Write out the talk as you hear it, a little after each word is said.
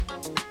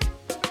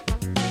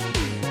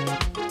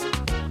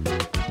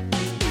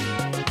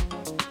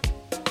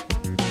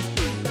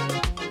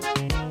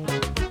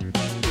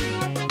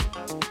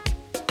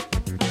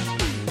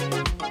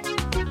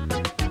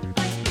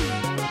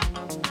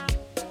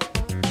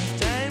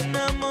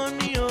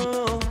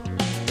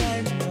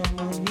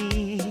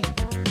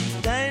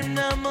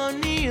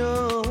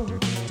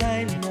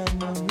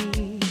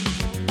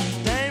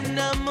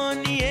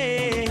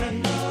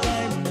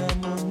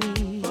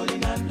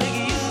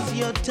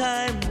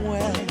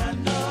well.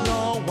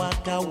 No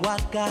waka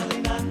waka,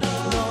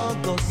 no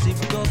gossip.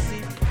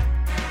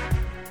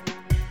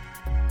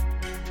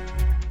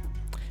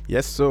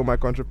 Yes, so my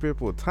country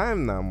people,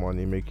 time now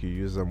money make you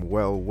use them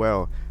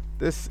well.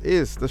 This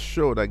is the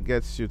show that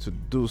gets you to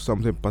do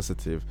something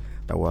positive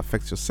that will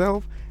affect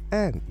yourself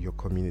and your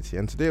community.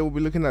 And today we'll be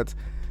looking at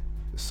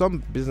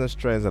some business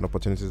trends and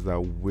opportunities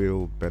that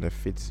will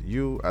benefit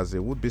you as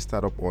a would-be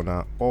startup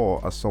owner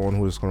or as someone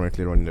who is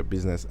currently running a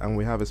business. And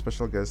we have a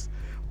special guest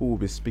who will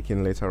be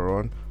speaking later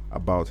on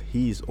about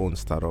his own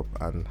startup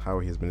and how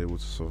he's been able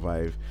to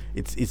survive.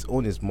 Its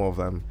own is more of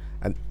an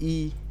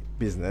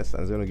business,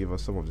 and he's going to give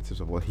us some of the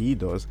tips of what he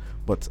does.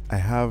 But I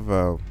have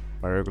my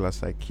regular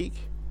sidekick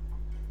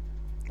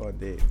on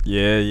day.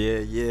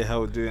 Yeah.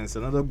 How we doing? It's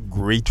another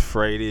great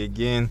Friday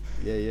again.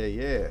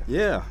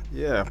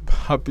 Yeah.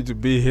 Happy to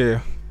be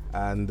here.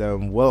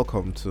 And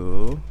welcome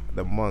to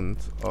the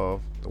month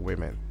of the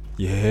women.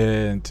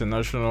 Yeah,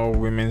 International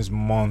Women's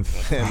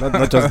Month.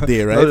 not just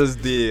day, right? Not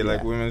just day,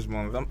 like Women's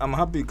Month. I'm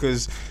happy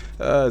because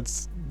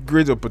it's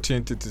great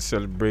opportunity to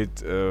celebrate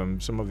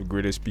some of the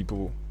greatest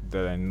people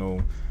that I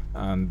know.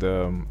 And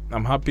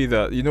I'm happy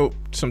that,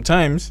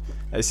 sometimes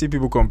I see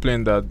people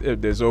complain that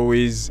there's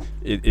always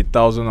a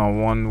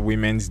 1001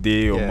 Women's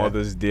Day or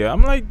Mother's Day.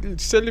 I'm like,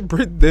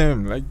 celebrate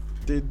them. Like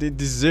they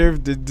deserve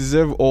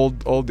all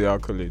the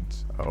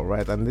accolades. All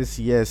right, and this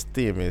year's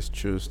theme is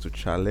choose to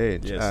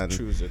challenge. Yes, and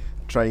choose it.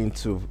 Trying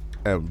to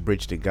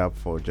bridge the gap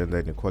for gender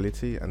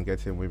inequality and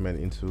getting women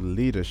into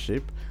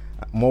leadership.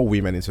 More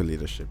women into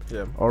leadership.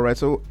 Yeah. All right,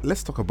 so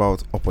let's talk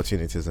about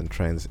opportunities and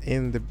trends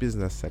in the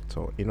business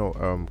sector.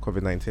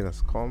 COVID-19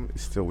 has come,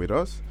 it's still with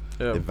us.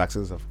 Yeah. The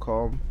vaccines have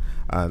come,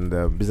 and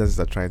businesses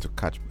are trying to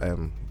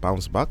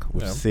bounce back.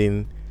 We've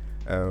seen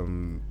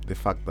the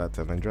fact that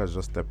Nigeria has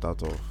just stepped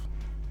out of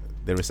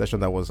the recession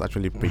that was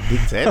actually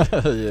predicted.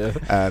 Yeah.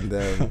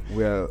 And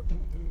we're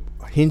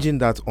hinging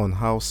that on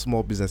how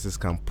small businesses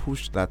can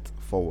push that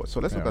forward.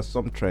 So let's look at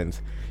some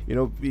trends.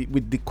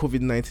 With the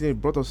COVID-19,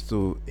 it brought us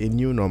to a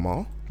new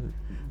normal.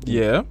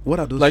 Yeah. What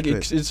are those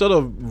trends? It sort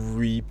of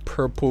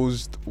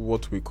repurposed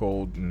what we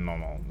called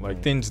normal.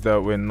 Like things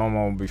that were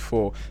normal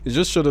before. It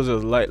just showed us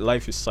that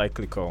life is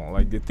cyclical.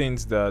 Like the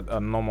things that are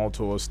normal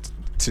to us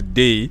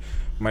today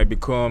might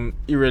become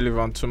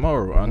irrelevant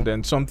tomorrow, and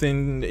then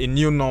a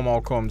new normal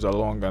comes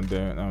along, and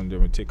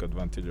then we take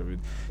advantage of it.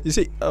 You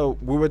see,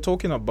 we were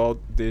talking about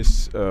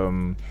this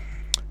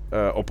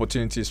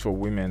opportunities for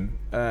women,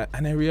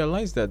 and I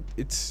realized that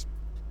it's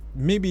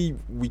maybe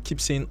we keep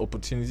saying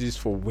opportunities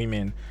for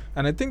women,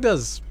 and I think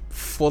that's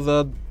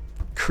further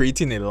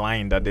creating a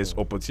line that there's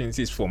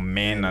opportunities for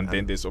men and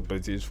then there's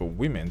opportunities for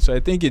women. So I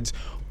think it's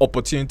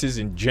opportunities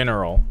in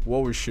general.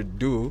 What we should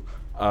do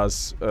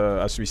as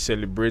we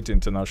celebrate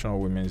International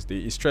Women's Day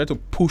is try to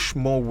push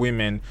more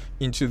women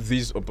into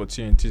these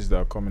opportunities that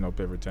are coming up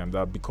every time, that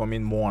are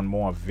becoming more and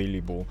more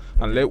available,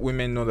 and let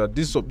women know that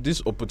these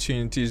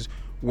opportunities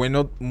were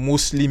not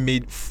mostly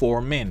made for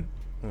men,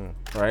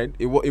 right?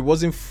 It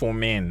wasn't for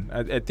men.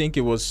 I think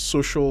it was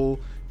social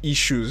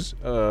issues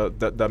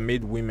that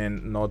made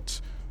women not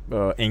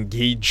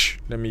engage,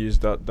 let me use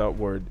that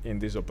word, in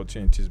these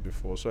opportunities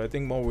before. So I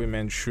think more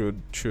women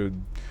should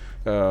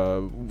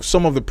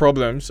some of the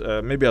problems,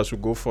 maybe as we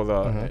go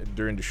further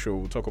during the show,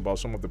 we'll talk about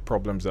some of the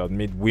problems that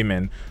made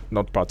women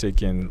not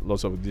partake in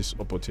lots of these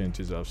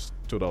opportunities that have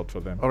stood out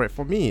for them. All right,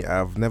 for me,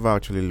 I've never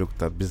actually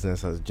looked at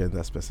business as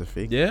gender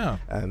specific. Yeah.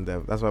 And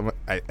that's why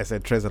I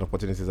said trends and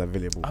opportunities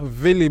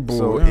available.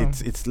 So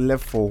it's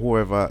left for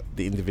whoever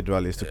the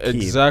individual is to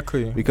keep.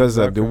 Exactly. Because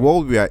the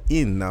world we are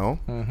in now,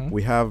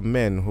 we have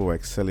men who are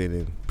excelling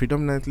in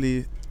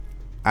predominantly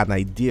an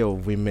idea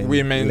of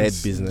women-led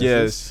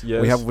businesses.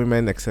 Yes. We have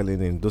women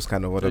excelling in those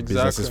kind of other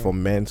businesses for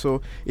men.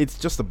 So it's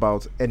just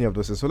about any of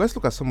those things. So let's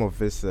look at some of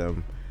these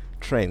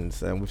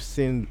trends. And we've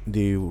seen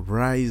the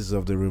rise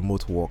of the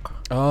remote work.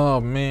 Oh,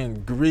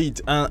 man,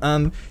 great.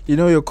 And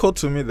you occurred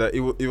to me that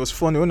it was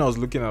funny when I was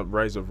looking at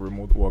rise of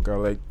remote work. I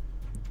was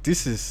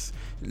like,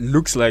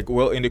 looks like,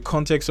 well, in the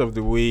context of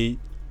the way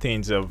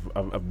things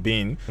have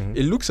been,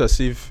 it looks as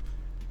if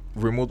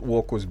remote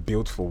work was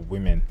built for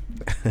women.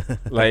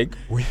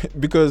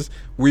 Because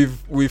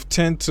we've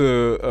tend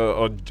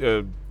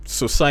to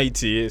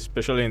society,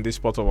 especially in this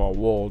part of our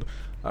world,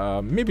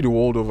 maybe the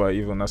world over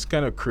even, has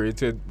kind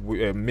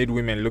of made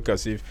women look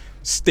as if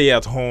stay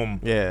at home,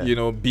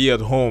 be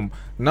at home.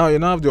 Now you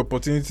now have the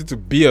opportunity to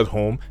be at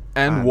home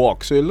and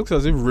work. So it looks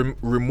as if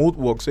remote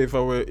work. So if I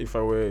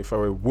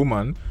were a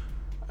woman,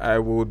 I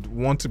would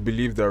want to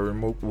believe that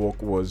remote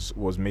work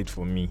was made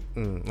for me.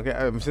 Okay,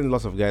 I've seen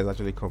lots of guys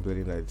actually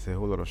complaining that it's a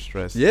whole lot of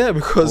stress. Yeah,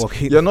 because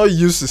you're not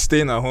used to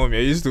staying at home.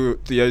 You're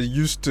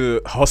used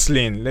to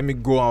hustling. Let me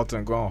go out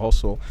and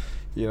hustle.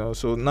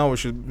 So now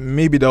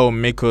maybe that will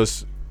make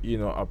us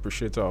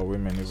appreciate our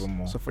women even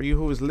more. So for you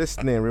who is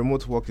listening,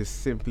 remote work is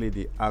simply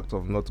the act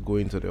of not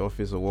going to the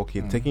office or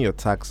working, taking your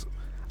tax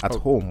at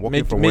home,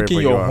 working from wherever making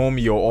you your are. home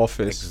your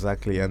office.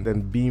 Exactly, and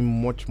then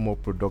being much more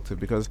productive.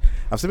 Because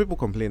I've seen people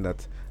complain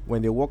that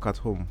when they work at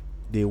home,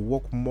 they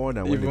work more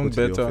than when they Even go to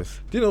the better. office.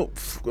 You know,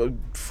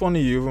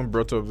 funny you even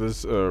brought up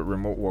this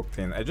remote work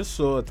thing. I just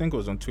saw, I think it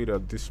was on Twitter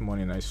this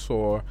morning, I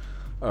saw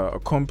a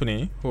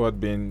company who had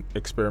been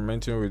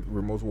experimenting with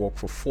remote work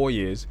for 4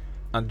 years,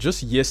 and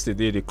just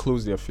yesterday they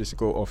closed their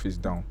physical office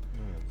down.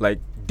 Like,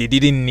 they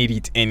didn't need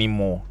it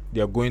anymore.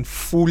 They are going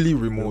fully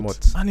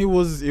remote. And it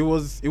was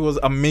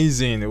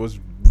amazing. It was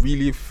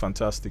really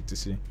fantastic to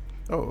see.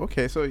 Oh,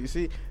 okay. So you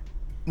see,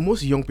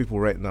 most young people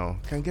right now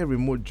can get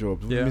remote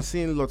jobs. We've been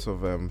seeing lots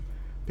of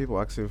people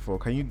asking for,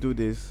 can you do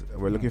this?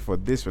 We're looking for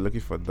this, we're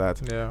looking for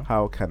that. Yeah.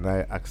 How can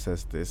I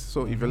access this?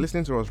 So if you're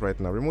listening to us right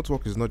now, remote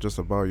work is not just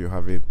about you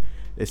having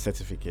a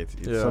certificate.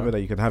 It's something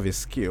that you can have a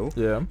skill.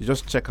 Yeah. You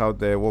just check out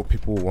there what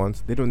people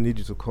want. They don't need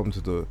you to come to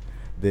the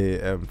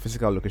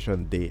physical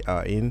location they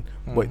are in,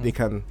 but they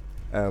can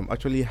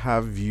actually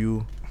have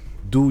you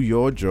do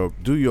your job,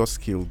 do your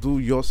skill, do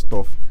your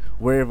stuff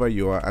wherever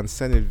you are, and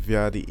send it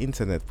via the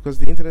internet, because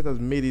the internet has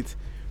made it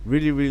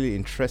really, really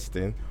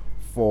interesting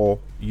for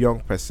young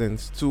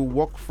persons to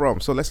work from.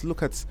 So let's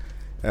look at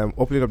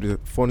opening up the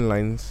phone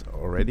lines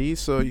already,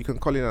 so you can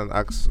call in and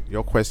ask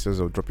your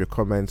questions or drop your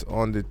comments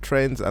on the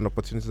trends and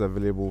opportunities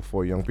available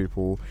for young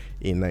people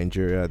in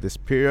Nigeria this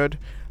period.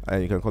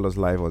 And you can call us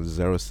live on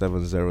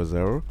 0700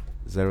 000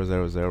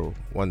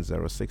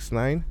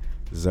 1069,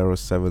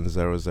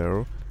 0700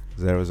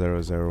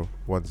 000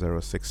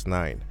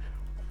 1069,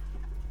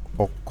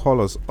 or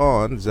call us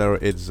on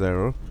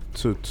 080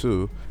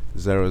 22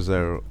 00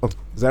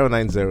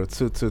 090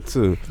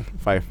 222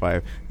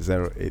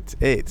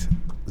 55088,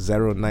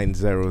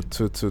 090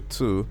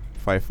 222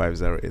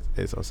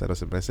 55088, or send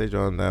us a message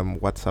on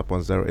WhatsApp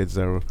on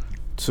 080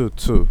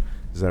 22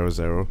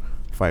 00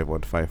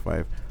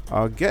 5155.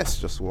 Our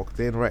guest just walked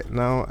in right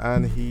now,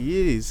 and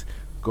he is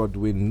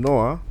Godwin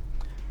Noah,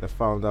 the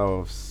founder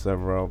of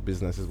several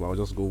businesses, but I'll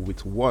just go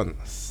with one,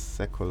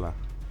 Secular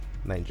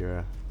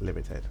Nigeria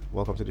Limited.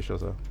 Welcome to the show,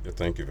 sir. Yeah,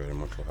 thank you very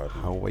much for having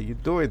me. How are you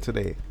doing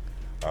today?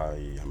 I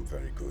am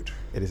very good.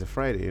 It is a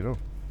Friday, you know.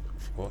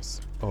 Of course.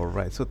 All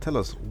right. So tell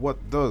us,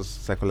 what does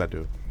Secular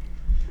do?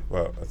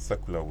 Well, at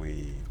Secular,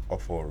 we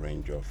offer a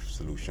range of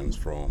solutions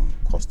from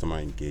customer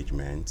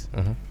engagement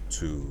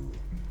to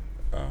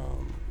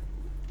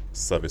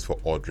service for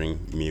ordering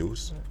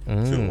meals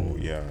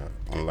to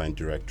online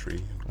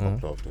directory, a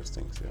couple of those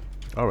things.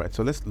 Yeah. All right.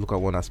 So let's look at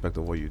one aspect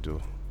of what you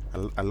do.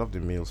 I love the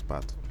meals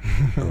part.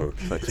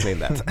 Okay. So explain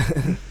that.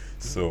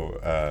 So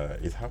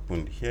it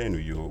happened here in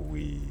Uyo.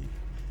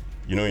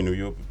 In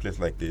Uyo, a place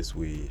like this,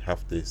 we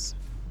have this.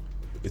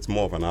 It's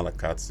more of an a la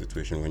carte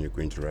situation when you're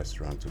going to a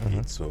restaurant to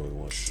eat. So it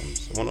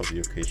was one of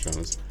the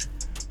occasions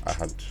I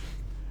had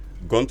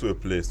gone to a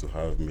place to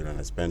have a meal, and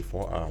I spent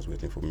 4 hours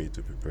waiting for meat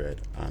to be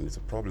prepared. And it's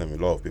a problem a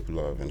lot of people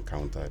have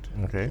encountered.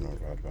 Okay.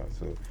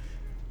 So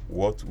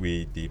what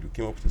we did, we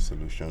came up with a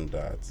solution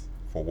that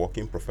for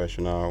working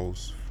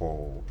professionals,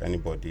 for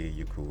anybody,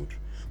 you could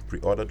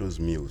pre-order those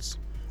meals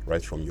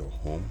right from your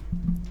home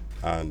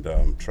and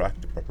track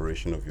the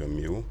preparation of your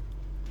meal,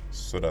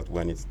 so that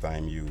when it's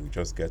time, you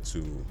just get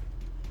to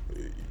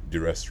the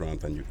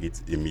restaurant and you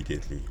eat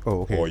immediately.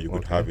 Oh, okay. Or you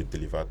could have it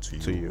delivered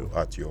to you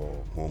at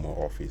your home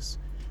or office,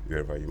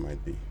 wherever you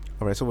might be.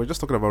 All right. So we're just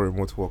talking about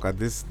remote work, and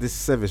this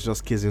service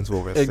just keys into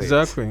what we're saying.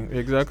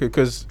 Exactly.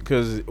 Because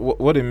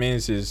what it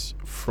means is,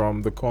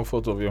 from the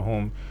comfort of your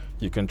home,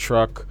 you can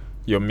track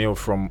your meal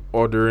from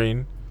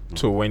ordering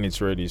to when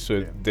it's ready.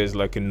 So there's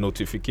like a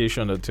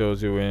notification that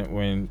tells you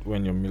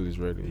when your meal is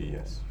ready.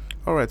 Yes.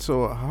 All right.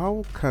 So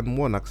how can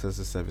one access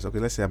the service? Okay,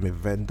 let's say I'm a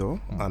vendor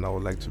and I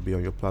would like to be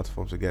on your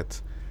platform to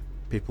get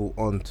people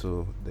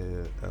onto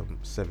the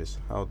service.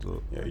 How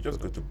do? Yeah, you just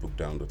go to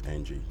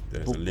bookdown.ng.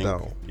 There's Book a link.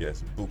 Down.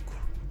 Yes, book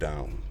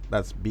down.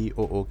 That's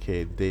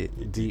BOOKDOWN.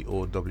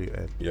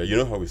 Yeah, you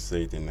know how we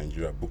say it in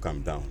Nigeria, book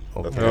 'em down.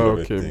 Okay. That's kind of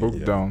a Okay, thing, book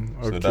yeah. down.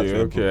 So that's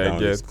where book I down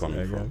get. is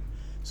coming from.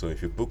 So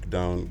if you book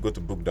down, go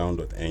to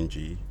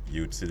bookdown.ng,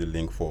 you'd see the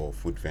link for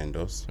food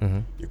vendors.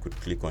 You could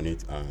click on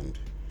it and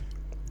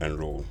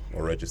enroll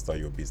or register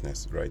your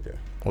business right there.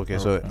 Okay,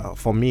 so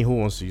for me who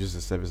wants to use the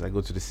service, I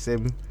go to the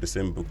same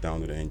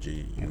Bookdown.ng,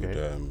 you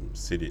would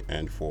see the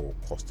end for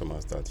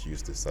customers that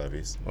use the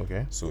service.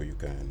 Okay. So you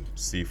can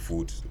see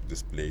food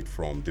displayed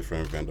from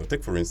different vendors.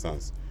 Take for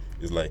instance,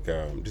 it's like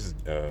this is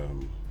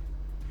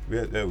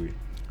where are we?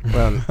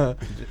 Well,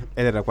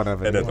 Edetakwan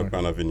Avenue.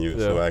 Edetakwan Avenue. Yeah.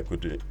 So I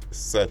could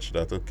search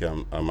that. Okay,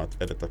 I'm at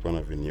Edetakwan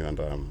Avenue and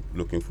I'm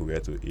looking for where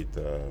to eat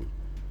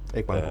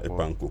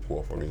Ekpan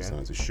Kokwo, for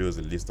instance. It shows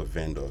a list of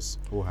vendors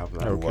who have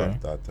that. who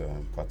have that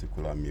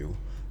particular meal.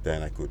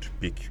 Then I could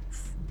pick,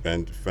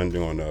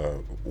 depending on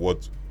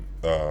what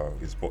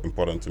is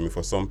important to me.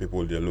 For some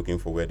people, they're looking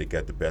for where they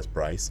get the best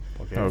price.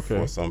 Okay.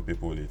 For some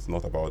people, it's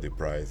not about the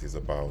price; it's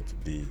about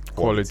the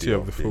Quality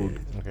of the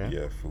food.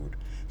 Yeah, food.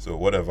 So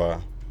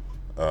whatever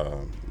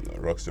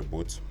rocks your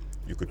boat,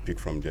 you could pick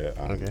from there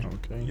and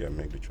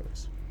make the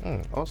choice.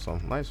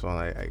 Awesome, nice one.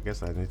 I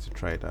guess I need to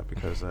try that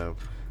because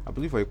I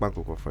believe for Ekpan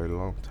Cocoa for a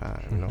long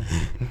time, you know.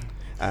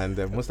 And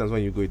most times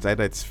when you go, it's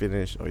either it's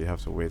finished or you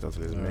have to wait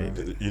until it's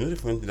made. You know the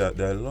point that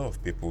there are a lot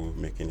of people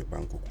making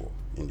Ekpan Cocoa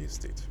in this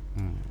state.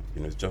 Mm.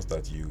 You know, it's just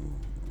that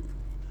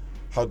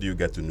how do you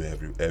get to know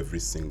every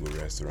single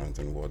restaurant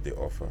and what they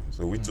offer?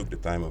 So we took the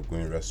time of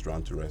going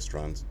restaurant to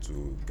restaurant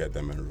to get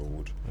them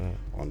enrolled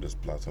on this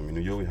platform. In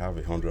Uyo, we have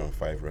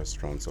 105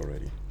 restaurants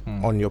already.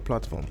 On your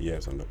platform?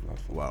 Yes, on the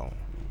platform. Wow,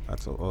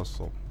 that's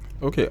awesome.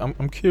 Okay,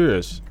 I'm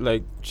curious.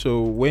 Like,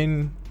 so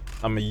when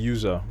I'm a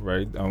user,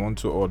 right, I want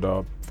to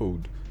order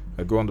food,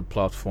 I go on the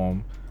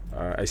platform,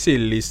 I see a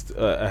list,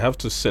 I have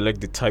to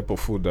select the type of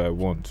food that I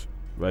want,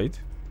 right?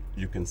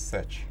 You can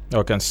search.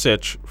 I can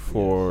search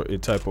for a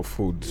type of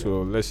food. Yeah.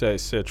 So let's say I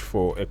search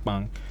for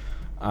ekpang,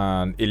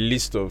 and a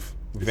list of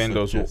It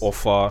vendors will suggests.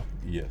 offer,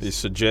 Yes. it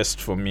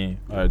suggests for me.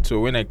 Alright, so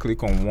when I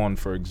click on one,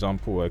 for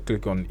example, I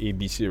click on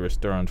ABC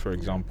restaurant, for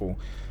example,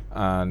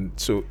 and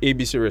so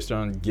ABC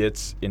restaurant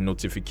gets a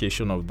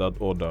notification of that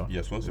order.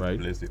 Yes, once you right?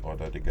 place the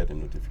order, they get a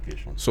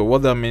notification. So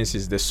what that means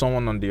is there's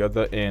someone on the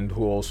other end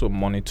who also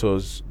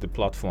monitors the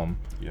platform,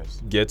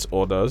 Yes. gets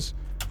orders,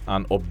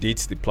 and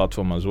updates the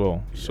platform as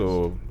well. Yes.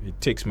 So he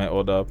takes my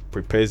order,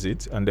 prepares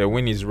it, and then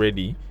when it's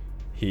ready,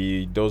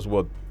 he does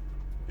what?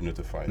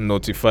 Notified.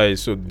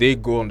 Notifies. So they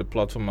go on the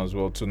platform as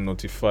well to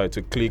notify,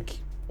 to click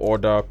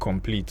order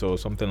complete or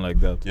something like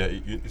that. Yeah,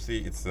 you see,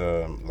 it's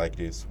like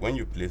this. When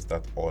you place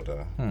that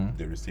order,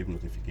 they receive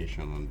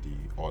notification on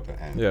the order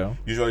end. Yeah.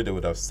 Usually, they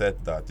would have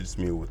said that this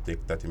meal would take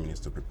 30 minutes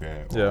to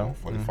prepare or Yeah.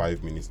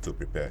 45 minutes to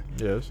prepare.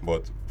 Yes.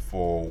 But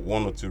for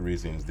one or two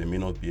reasons, they may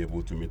not be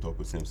able to meet up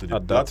with him. So the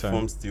At that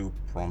platform time. still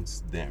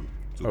prompts them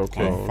to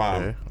Okay.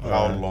 confirm Okay.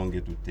 how Alright. long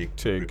it would take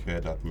to prepare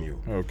that meal.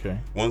 Okay.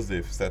 Once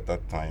they've set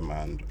that time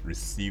and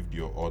received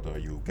your order,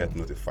 you get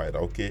notified.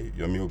 Okay,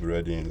 your meal will be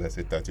ready in, let's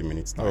say, 30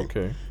 minutes time.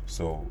 Okay.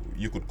 So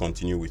you could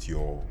continue with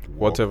your work.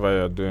 Whatever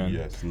you're doing.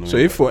 Yes. So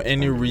if for knowing that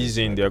any it's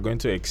reason ready. they are going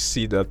to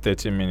exceed that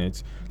 30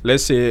 minutes,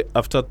 let's say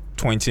after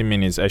 20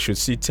 minutes, I should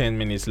see 10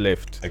 minutes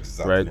left.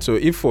 Exactly. Right? So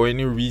if for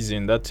any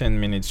reason that 10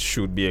 minutes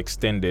should be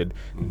extended,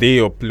 they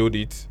upload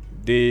it.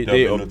 They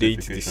There'll be update the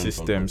notifications on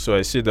system. that. So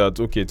I see that,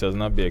 okay, it has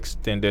now been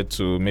extended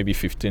to maybe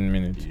 15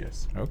 minutes.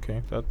 Yes.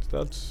 Okay,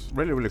 that's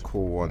Really, really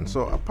cool one.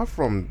 So apart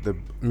from the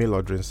meal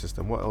ordering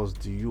system, what else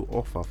do you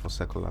offer for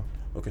secular?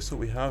 Okay, so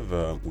we have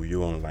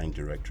Uyo Online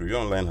Directory. Uyo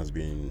Online has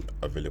been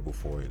available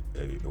for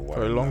a while.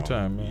 For a long now.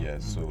 time, yeah.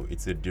 Yes, so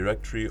it's a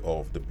directory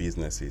of the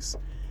businesses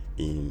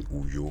in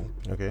Uyo,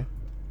 Okay.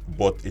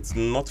 but it's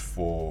not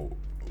for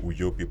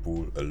Uyo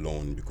people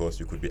alone, because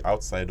you could be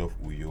outside of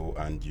Uyo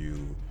and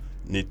you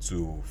need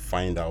to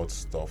find out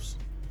stuff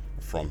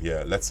from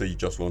here. Let's say you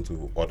just want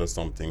to order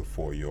something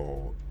for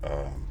your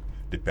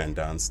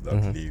dependents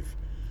that live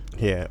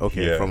Here,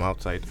 okay, Here. from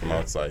outside. from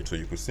outside. So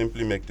you could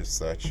simply make the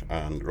search,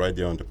 and right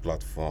there on the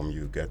platform,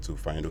 you get to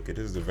find, okay,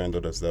 this is the vendor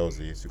that sells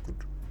this. You could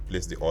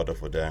place the order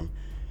for them,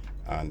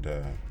 and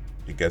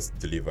it gets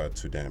delivered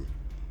to them.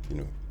 You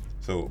know,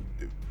 so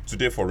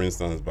today, for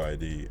instance, by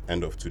the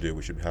end of today,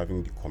 we should be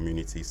having the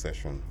community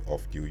session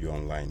of the Uyo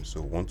Online.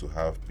 So we want to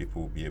have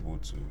people be able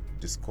to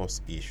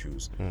discuss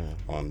issues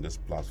on this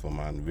platform,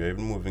 and we're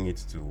even moving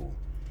it to.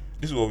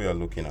 This is what we are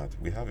looking at.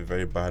 We have a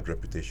very bad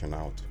reputation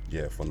out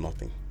there for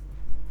nothing.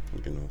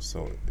 You know,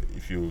 so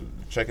if you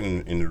check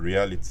in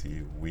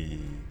reality, we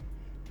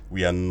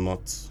are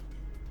not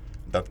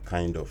that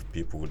kind of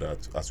people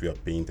that, as we are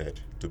painted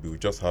to be, we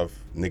just have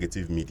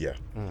negative media.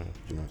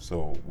 You know,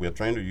 so we are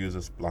trying to use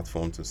this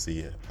platform to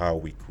see how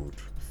we could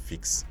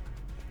fix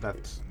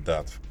That's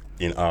that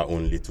in our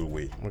own little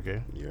way. okay.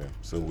 Yeah,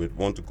 so we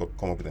want to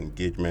come up with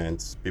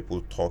engagements,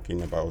 people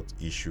talking about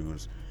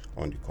issues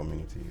on the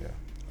community. Yeah.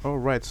 All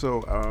right,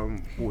 so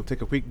we'll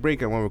take a quick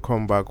break, and when we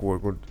come back,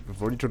 we've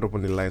already turned up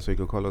on the line, so you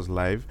can call us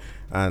live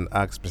and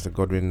ask Mr.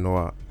 Godwin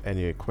Noah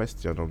any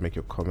question or make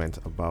your comment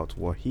about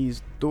what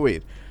he's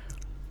doing.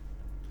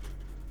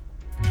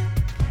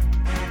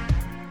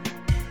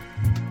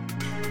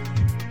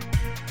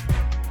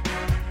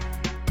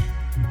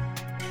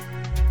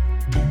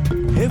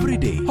 Every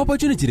day,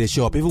 opportunity dey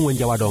show up even when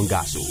yawa don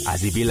gas o.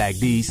 As e be like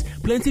this,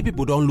 plenty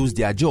people don lose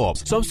their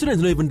jobs. Some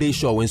students no even dey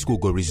sure when school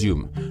go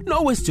resume.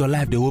 No waste your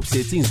life dey hope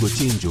say things go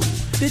change o.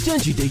 The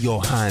change you dey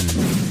your hand.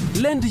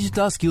 Learn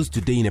digital skills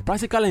today in a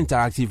practical and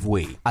interactive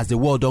way. As the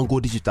world don go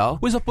digital,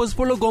 we suppose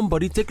follow gun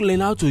body take learn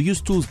how to use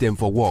tools dem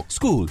for work,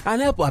 school,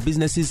 and help our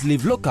businesses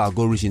live local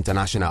go reach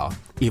international.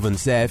 Even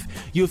sef,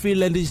 you fit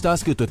learn digital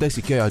skill to take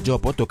secure your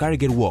job or to carry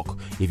get work.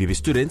 If you be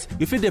student,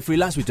 you fit dey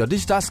freelance with your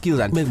digital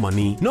skills and make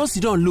money. No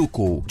sit down look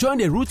o. Join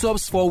the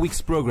Rootup's 4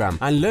 weeks program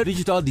and learn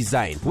digital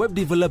design, web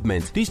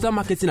development, digital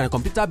marketing, and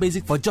computer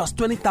basic for just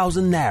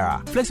 20,000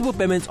 naira. Flexible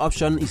payment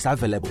option is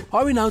available.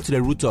 Hurry now to the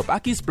Rootup,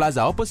 Akis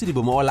Plaza, opposite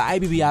Ibomoola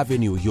IBB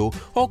Avenue, Yo,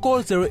 or call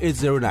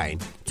 0809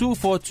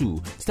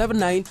 242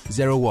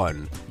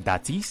 7901.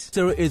 That is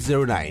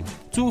 0809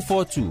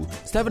 242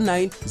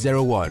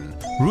 7901.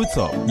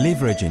 Rootup,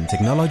 leveraging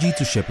technology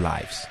to shape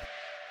lives.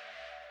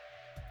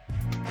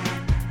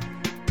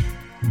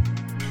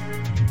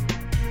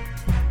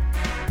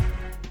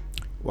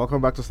 Welcome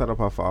back to Startup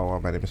Half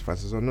Hour. My name is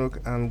Francis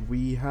Onuk, and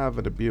we have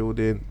at the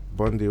building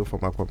Bondil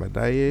from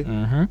Akwamedaye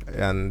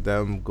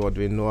and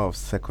Godwin Noah of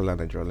Secular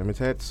Nigeria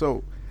Limited.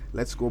 So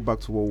let's go back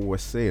to what we were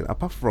saying.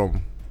 Apart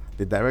from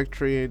the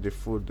directory, the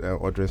food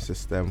ordering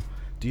system,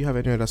 do you have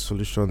any other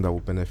solution that will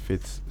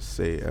benefit,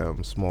 say,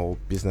 small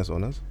business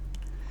owners?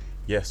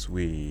 Yes,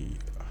 we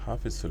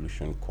have a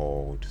solution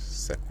called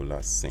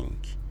Secular Sync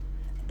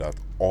that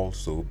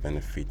also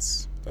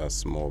benefits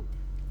small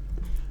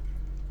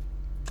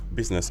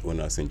business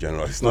owners in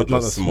general. It's not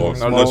just small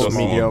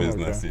medium,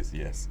 businesses.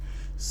 Yes,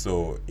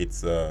 so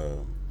it's a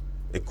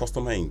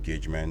customer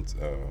engagement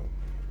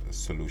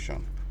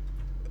solution.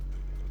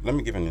 Let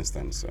me give an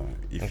instance.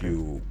 If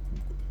you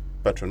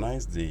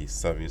patronize the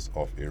service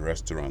of a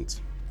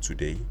restaurant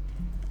today,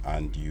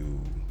 and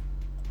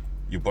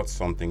you bought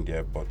something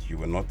there, but you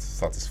were not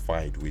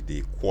satisfied with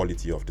the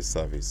quality of the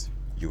service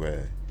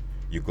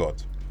you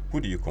got,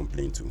 who do you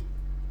complain to?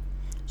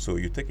 So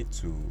you take it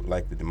to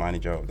like the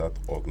manager of that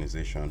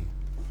organization,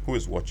 who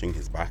is watching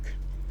his back,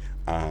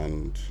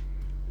 and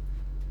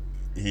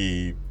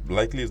he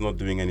likely is not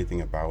doing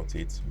anything about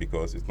it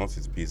because it's not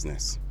his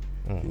business,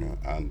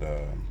 and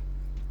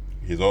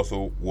he's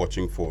also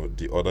watching for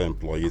the other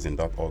employees in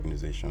that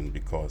organization,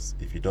 because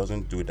if he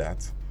doesn't do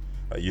that,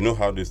 you know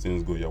how these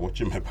things go. You're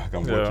watching my back,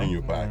 I'm watching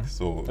your back.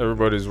 So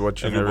everybody's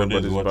watching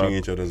everybody's watching back.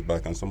 each other's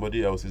back, and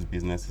somebody else's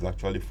business is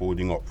actually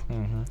folding up.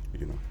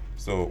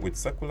 So with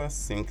Secular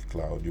Sync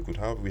Cloud,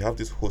 we have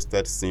this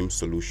hosted SIM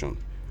solution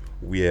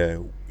where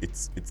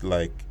it's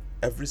like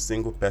every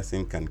single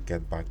person can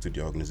get back to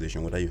the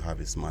organization, whether you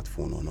have a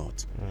smartphone or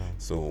not.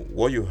 So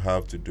what you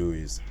have to do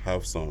is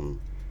have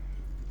some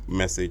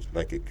message,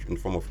 like in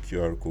form of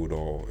QR code,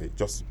 or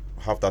just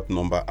have that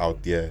number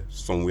out there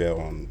somewhere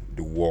on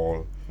the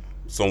wall,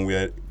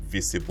 somewhere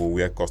visible,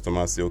 where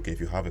customers say, okay,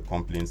 if you have a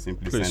complaint,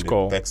 simply Please send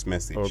call. a text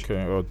message.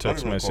 Okay, or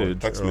text message.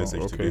 Text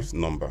message to this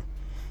number.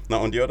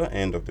 Now, on the other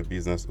end of the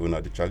business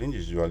owner, the challenge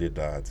is usually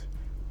that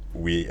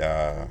we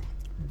are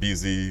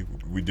busy.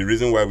 The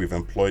reason why we've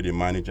employed a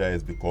manager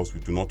is because we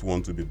do not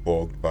want to be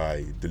bugged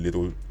by the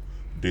little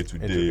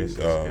day-to-day of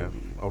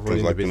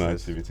running the transactional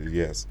business. activities.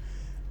 Yes.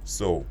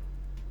 So,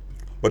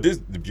 but this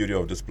is the beauty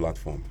of this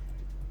platform.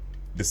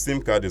 The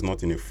SIM card is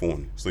not in a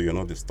phone, so you're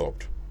not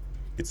disturbed.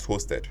 It's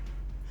hosted.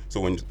 So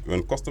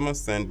when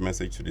customers send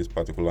message to this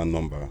particular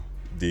number,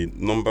 the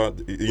number,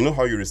 you know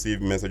how you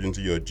receive message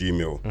into your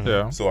Gmail?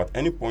 Yeah. So at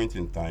any point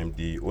in time,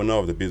 the owner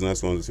of the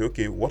business wants to say,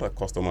 okay, what are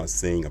customers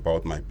saying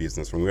about my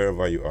business? From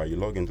wherever you are, you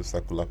log into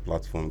Secular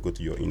platform, go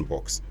to your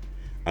inbox,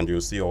 and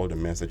you'll see all the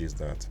messages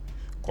that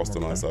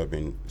customers have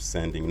been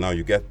sending. Now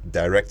you get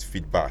direct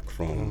feedback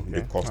from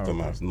the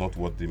customers, not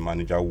what the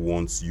manager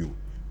wants you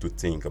to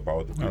think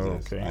about the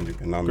business. And you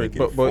can now make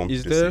an informed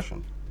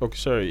decision.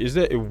 Is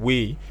there a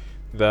way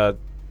that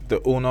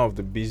the owner of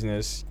the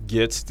business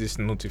gets this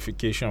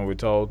notification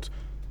without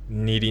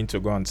needing to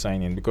go and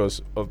sign in?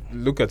 Because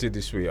look at it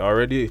this way, I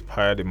already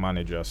hired a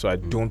manager, so I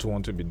don't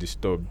want to be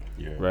disturbed,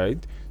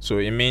 right? So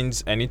it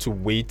means I need to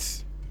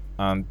wait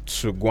and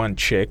to go and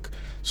check.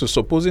 So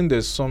supposing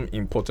there's some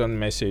important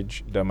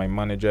message that my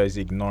manager is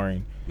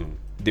ignoring,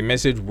 the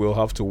message will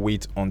have to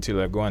wait until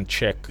I go and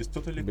check. It's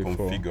totally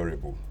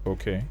configurable.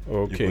 Okay.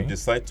 You could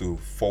decide to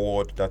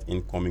forward that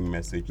incoming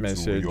message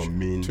to your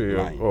main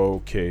line.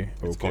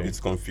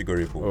 It's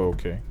configurable.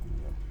 Okay.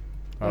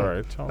 All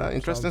right.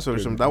 Interesting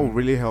solution. That will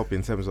really help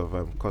in terms of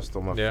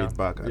customer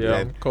feedback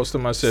and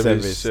customer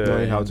service,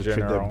 knowing how to treat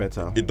them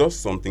better. It does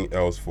something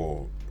else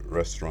for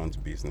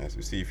restaurant business.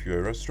 You see, if you're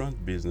a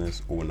restaurant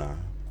business owner,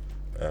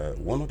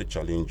 one of the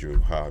challenges you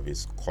have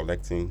is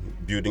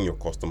building your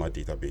customer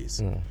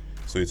database.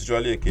 So it's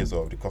usually a case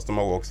of the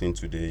customer walks in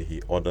today,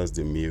 he orders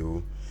the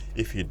meal.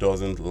 If he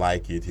doesn't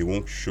like it, he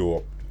won't show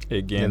up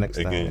again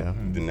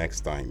the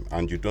next time.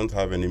 And you don't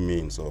have any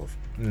means of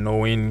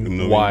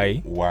knowing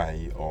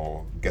why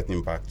or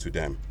getting back to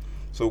them.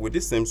 So with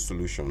this same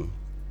solution,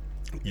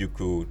 you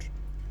could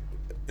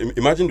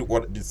imagine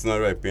the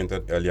scenario I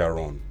painted earlier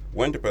on.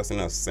 When the person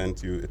has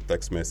sent you a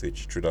text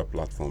message through that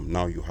platform,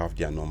 now you have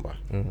their number.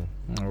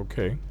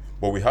 Okay.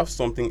 But we have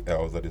something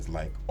else that is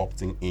like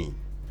opting in.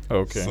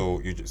 Okay. So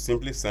you just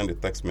simply send a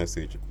text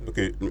message.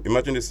 Okay,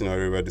 imagine the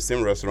scenario where the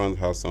same restaurant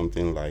has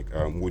something like,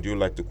 would you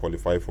like to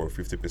qualify for a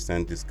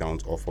 50%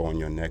 discount offer on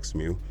your next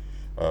meal?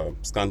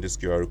 Scan this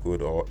QR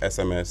code or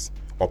SMS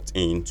opt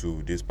in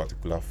to this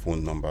particular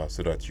phone number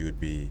so that you'd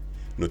be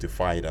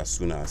notified as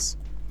soon as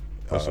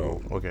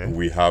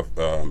we have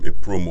a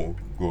promo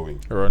going.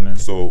 Running.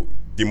 So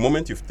the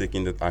moment you've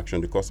taken that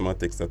action, the customer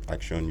takes that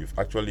action, you've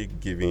actually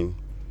given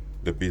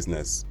the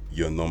business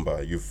your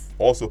number. You've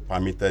also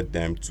permitted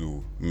them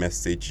to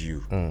message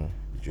you.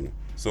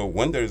 So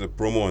when there is a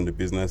promo on the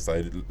business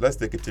side, let's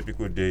take a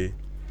typical day,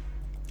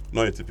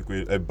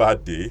 a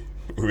bad day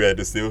where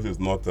the sales is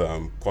not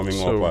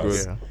coming up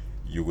as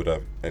you would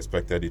have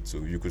expected it to.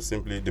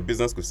 The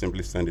business could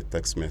simply send a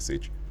text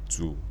message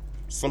to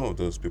some of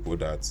those people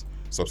that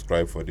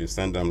subscribe for this,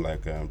 send them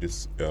like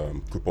this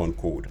coupon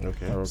code.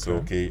 Okay.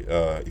 So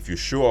if you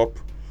show up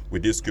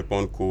with this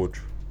coupon code,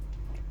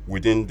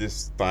 within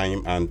this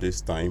time and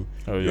this time,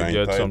 you are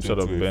get some entitled sort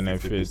of to a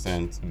benefit.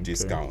 50%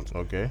 discount.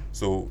 Okay.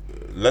 So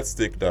let's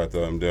take that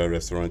there are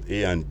restaurant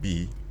A and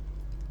B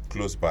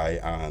close by,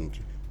 and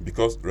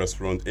because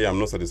restaurant A, I'm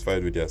not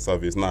satisfied with their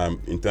service, now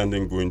I'm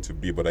intending going to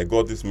B, but I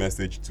got this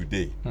message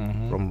today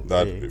From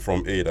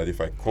from A that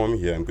if I come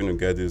here, I'm going to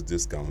get this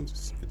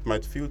discount. It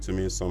might feel to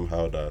me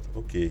somehow that,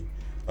 okay,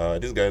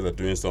 these guys are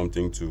doing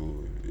something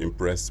to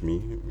impress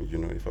me. You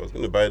know, if I was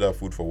going to buy that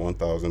food for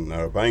 1,000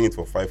 naira, buying it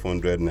for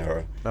 500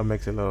 naira, that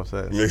makes a lot of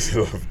sense. makes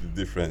a lot of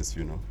difference,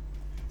 you know.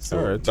 So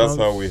Alright, that's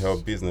how sounds- we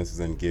help businesses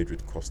engage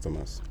with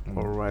customers.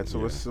 All right, so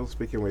we're Yeah. still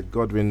speaking with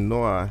Godwin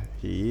Noah.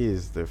 He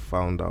is the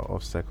founder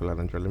of Circular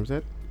Nigeria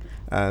Limited,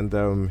 and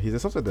he's a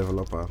software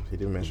developer. He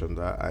didn't mention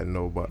that, I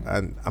know, but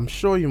and I'm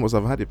sure you must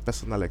have had a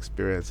personal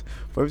experience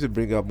for him to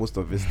bring up most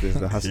of these things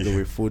that has to do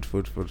with food,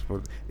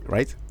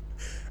 right?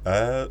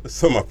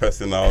 Some are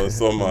personal,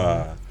 some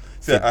are.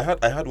 See, I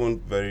had one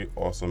very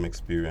awesome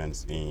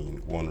experience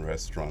in one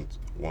restaurant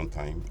one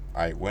time.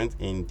 I went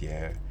in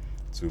there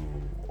to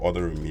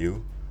order a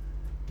meal.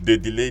 They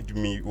delayed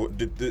me.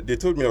 They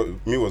told me a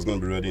meal was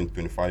going to be ready in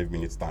 25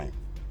 minutes time.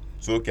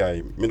 So okay,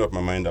 I made up my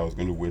mind I was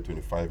going to wait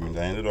 25 minutes.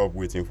 I ended up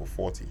waiting for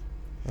 40.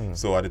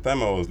 So at the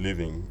time I was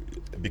leaving,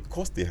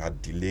 because they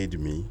had delayed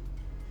me,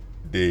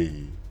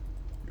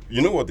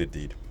 you know what they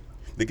did?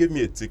 They gave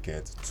me a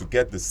ticket to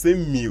get the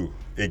same meal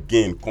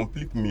again,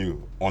 complete meal,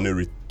 on a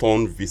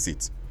return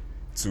visit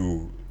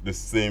to the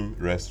same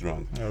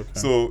restaurant. Okay.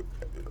 So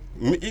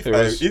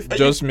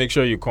Just make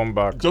sure you come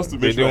back. just to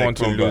they make sure don't I want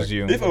to come lose back.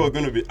 you. If I were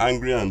going to be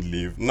angry and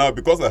leave, now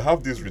because I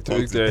have this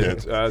return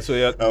ticket, So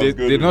yeah, I was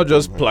going they to not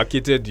just come back.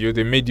 placated you;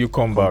 they made you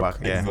come back. back,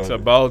 yeah. It's Exactly.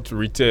 about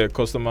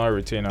customer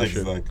retainership.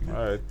 Exactly.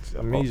 All right,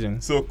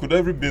 amazing. So could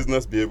every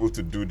business be able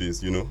to do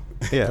this? You know,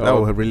 Yeah, that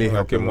would really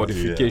help. like a a lot.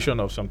 modification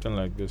of something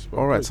like this.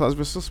 All right, so as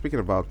we're still speaking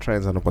about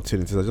trends and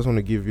opportunities, I just want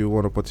to give you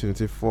one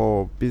opportunity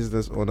for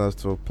business owners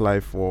to apply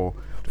for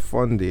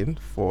funding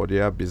for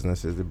their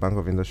businesses. The Bank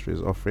of Industry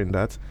is offering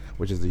that,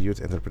 which is the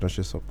Youth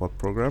Entrepreneurship Support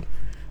Program.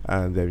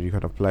 And then you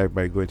can apply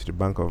by going to the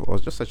Bank of, or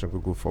just search on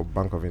Google for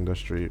Bank of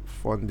Industry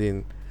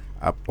funding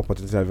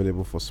opportunity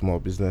available for small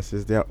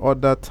businesses. There are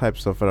other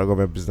types of federal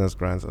government business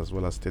grants as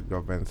well as state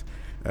government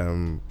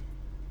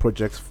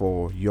projects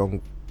for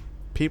young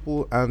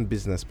people and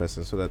business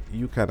persons, so that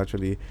you can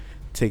actually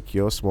take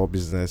your small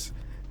business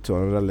to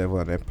another level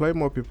and employ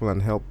more people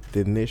and help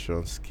the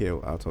nation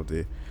scale out of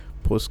the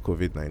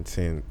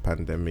post-COVID-19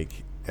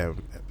 pandemic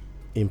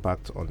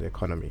impact on the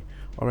economy.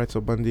 All right, so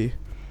Bundy,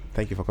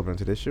 thank you for coming on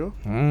to the show.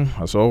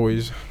 As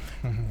always.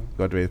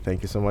 Godwin,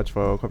 thank you so much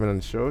for coming on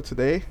the show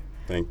today.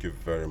 thank you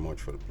very much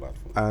for the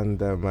platform.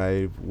 And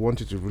I want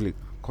you to really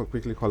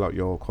quickly call out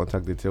your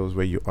contact details,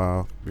 where you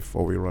are,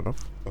 before we run off.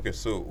 Okay,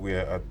 so we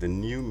are at the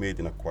new Made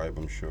in Akwa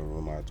Ibom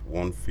showroom at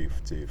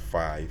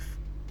 155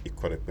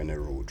 Ikorepene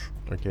Road.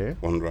 Okay.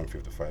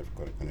 155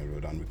 Ikorepene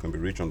Road, and we can be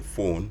reached on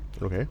phone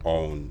Okay.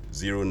 on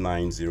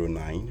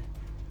 0909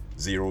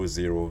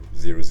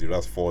 0000.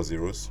 That's 4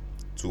 zeros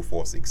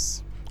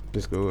 246.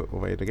 Please go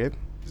over it again.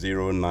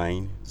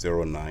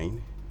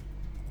 0909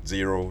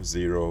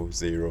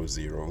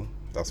 0000.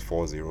 That's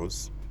 4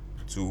 zeros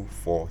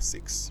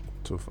 246.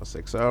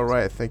 246. All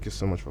right. Thank you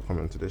so much for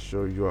coming to the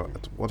show. You are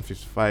at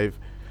 155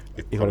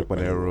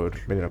 Ikorepene Road,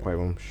 Made in Akwa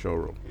Ibom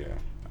showroom. Yeah.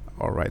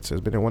 All right, so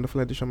it's been a wonderful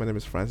edition. My name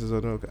is Francis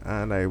Onog,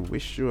 and I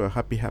wish you a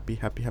happy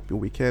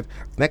weekend.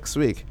 Next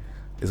week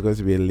is going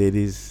to be a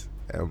ladies,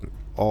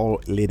 all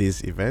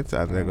ladies event,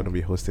 and they're going to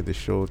be hosting the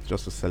show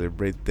just to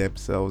celebrate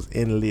themselves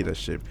in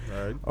leadership.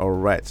 Right. All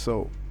right,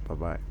 so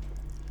bye-bye.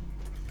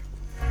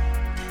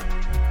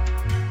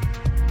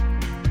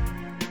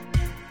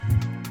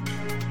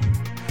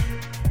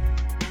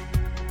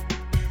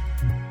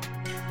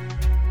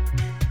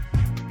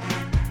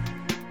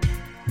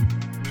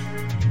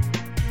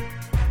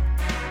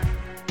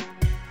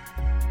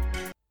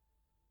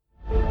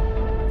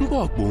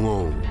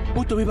 Mbokbungo,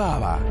 utomi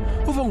baba,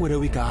 uvongwere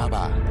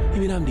wikaba,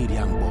 ibinamdiri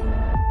yangbo.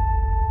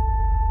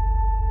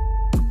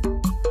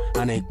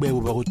 Ana ekpe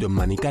uba utom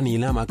manika ni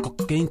lama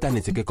ke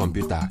internet ke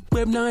computer.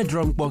 Kwe na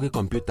drum ke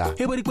computer.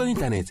 Ebori kwe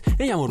internet.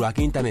 Eya ngorwa ke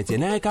internet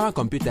na ka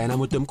computer na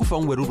mutom ku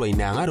fongwere ro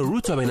ina ngaro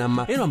root obe na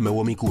ma. Ero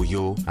mewo mi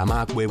kuyo.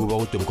 Ama kwe uba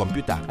utom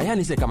computer. Aya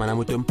ni se kama na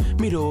mutom.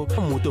 Miro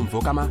mutom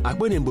fo kama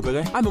akwe ne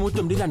mbubere. Ame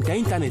mutom dilan ka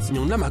internet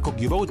nyon na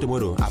makok yuba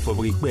utomoro.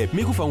 Afobri kwe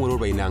mi ku fongwere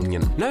ro ina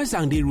nyen. Na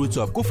sang di root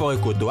of ku fo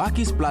ekoto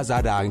Akis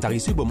Plaza da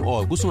ngari sibom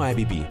all ku so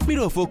IBB.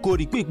 Miro fo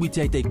kodi kwe kwi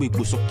tai kwe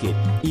ku socket.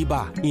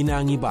 Iba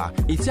ina ngiba.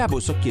 Itiabo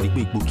socket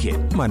kwe ku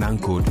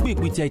Manankod, quick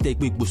with a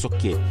quick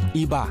busocket,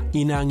 Iba,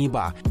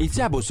 Inangiba, it's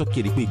abo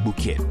socket, quick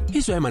bucket.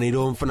 He's why man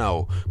don't for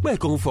now. Where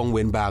come from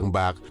when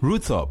back?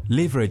 Roots Up,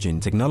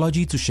 leveraging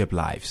technology to shape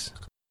lives.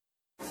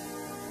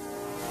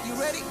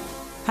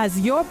 Has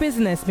your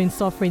business been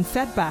suffering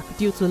setback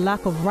due to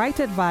lack of right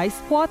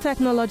advice, poor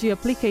technology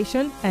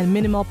application, and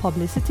minimal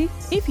publicity?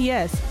 If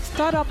yes,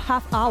 Startup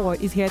Half Hour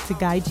is here to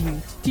guide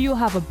you. Do you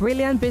have a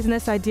brilliant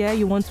business idea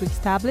you want to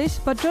establish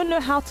but don't know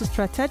how to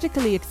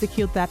strategically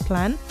execute that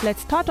plan? Let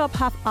Startup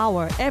Half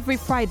Hour every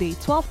Friday,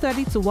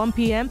 12:30 to 1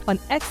 p.m. on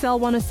XL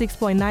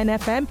 106.9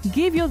 FM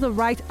give you the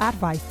right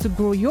advice to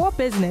grow your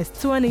business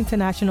to an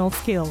international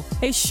scale.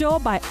 A show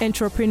by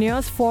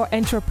entrepreneurs for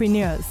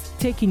entrepreneurs,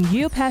 taking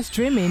you past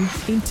dreaming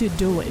into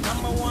doing.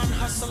 Number one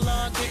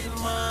hustler, getting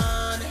mine.